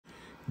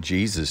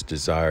Jesus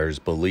desires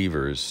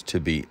believers to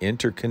be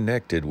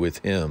interconnected with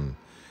Him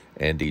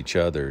and each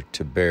other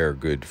to bear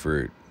good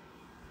fruit.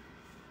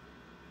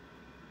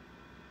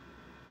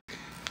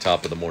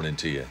 Top of the morning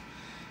to you.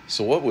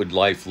 So what would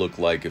life look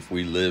like if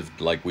we lived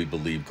like we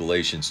believe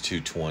Galatians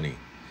 2:20?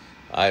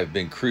 I have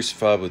been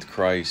crucified with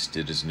Christ.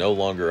 It is no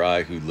longer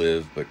I who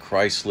live, but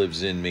Christ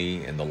lives in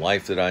me, and the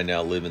life that I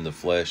now live in the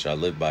flesh, I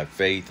live by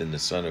faith in the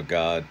Son of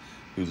God,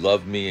 who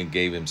loved me and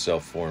gave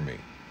himself for me.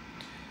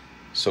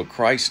 So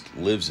Christ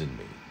lives in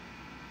me.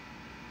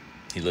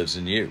 He lives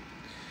in you.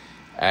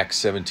 Acts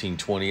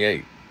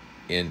 17:28.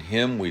 In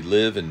him we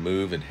live and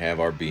move and have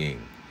our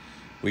being.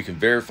 We can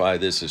verify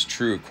this as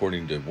true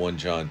according to 1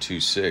 John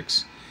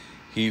 2:6.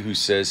 He who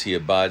says he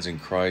abides in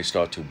Christ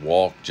ought to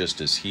walk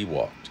just as he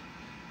walked.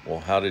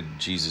 Well, how did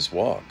Jesus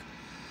walk?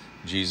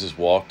 Jesus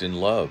walked in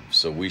love,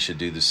 so we should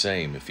do the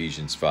same,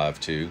 Ephesians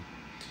 5:2.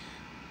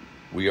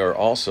 We are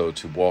also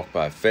to walk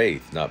by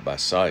faith, not by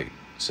sight,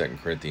 2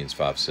 Corinthians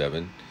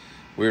 5:7.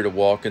 We are to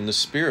walk in the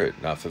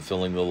Spirit, not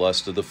fulfilling the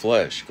lust of the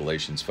flesh,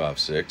 Galatians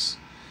 5:6.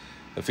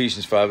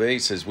 Ephesians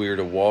 5:8 says we are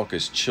to walk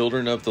as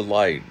children of the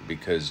light,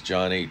 because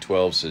John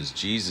 8:12 says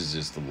Jesus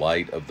is the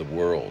light of the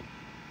world.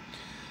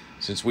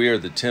 Since we are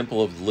the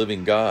temple of the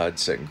living God,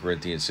 2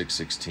 Corinthians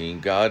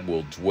 6:16, God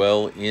will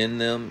dwell in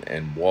them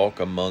and walk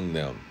among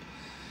them.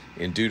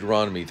 In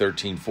Deuteronomy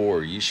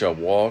 13:4, ye shall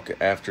walk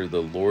after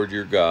the Lord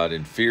your God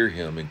and fear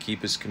him and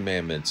keep his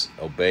commandments,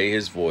 obey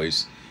his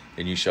voice,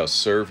 and you shall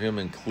serve him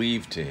and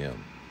cleave to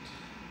him.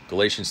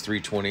 Galatians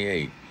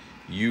 3:28,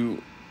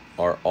 you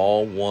are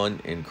all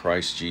one in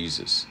Christ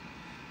Jesus.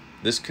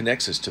 This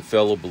connects us to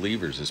fellow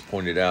believers, as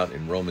pointed out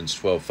in Romans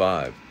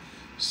 12:5.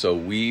 So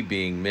we,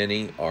 being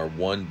many, are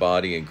one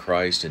body in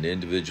Christ and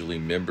individually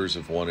members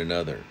of one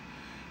another.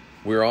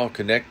 We're all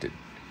connected.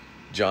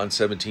 John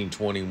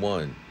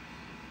 17:21,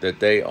 that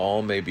they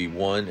all may be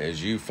one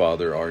as you,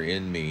 Father, are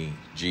in me,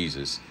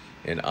 Jesus,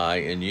 and I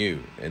in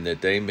you, and that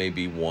they may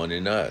be one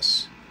in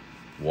us.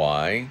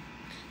 Why?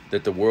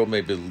 That the world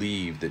may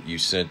believe that you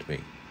sent me.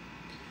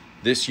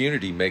 This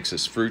unity makes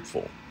us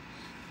fruitful.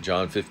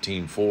 John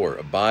 15:4,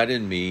 abide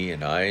in me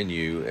and I in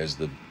you, as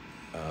the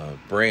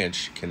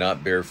branch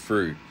cannot bear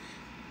fruit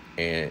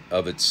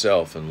of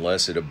itself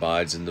unless it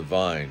abides in the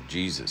vine,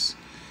 Jesus.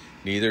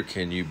 Neither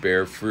can you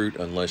bear fruit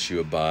unless you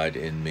abide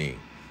in me.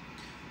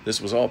 This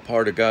was all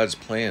part of God's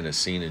plan, as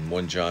seen in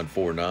 1 John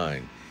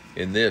 4:9.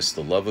 In this,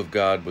 the love of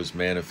God was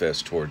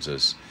manifest towards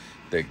us,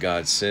 that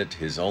God sent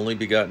his only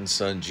begotten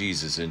Son,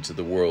 Jesus, into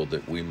the world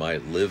that we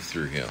might live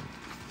through him.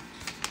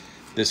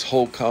 This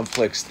whole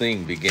complex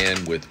thing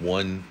began with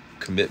one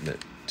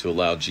commitment, to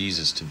allow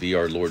Jesus to be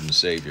our Lord and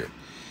Savior.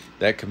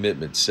 That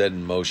commitment set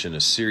in motion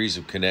a series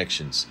of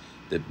connections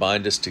that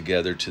bind us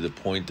together to the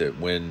point that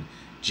when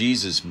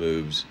Jesus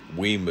moves,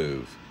 we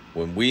move.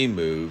 When we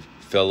move,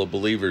 fellow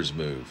believers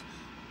move,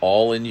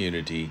 all in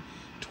unity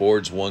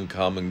towards one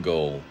common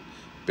goal,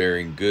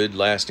 bearing good,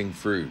 lasting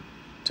fruit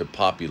to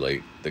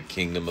populate the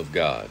kingdom of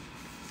God.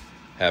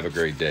 Have a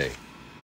great day.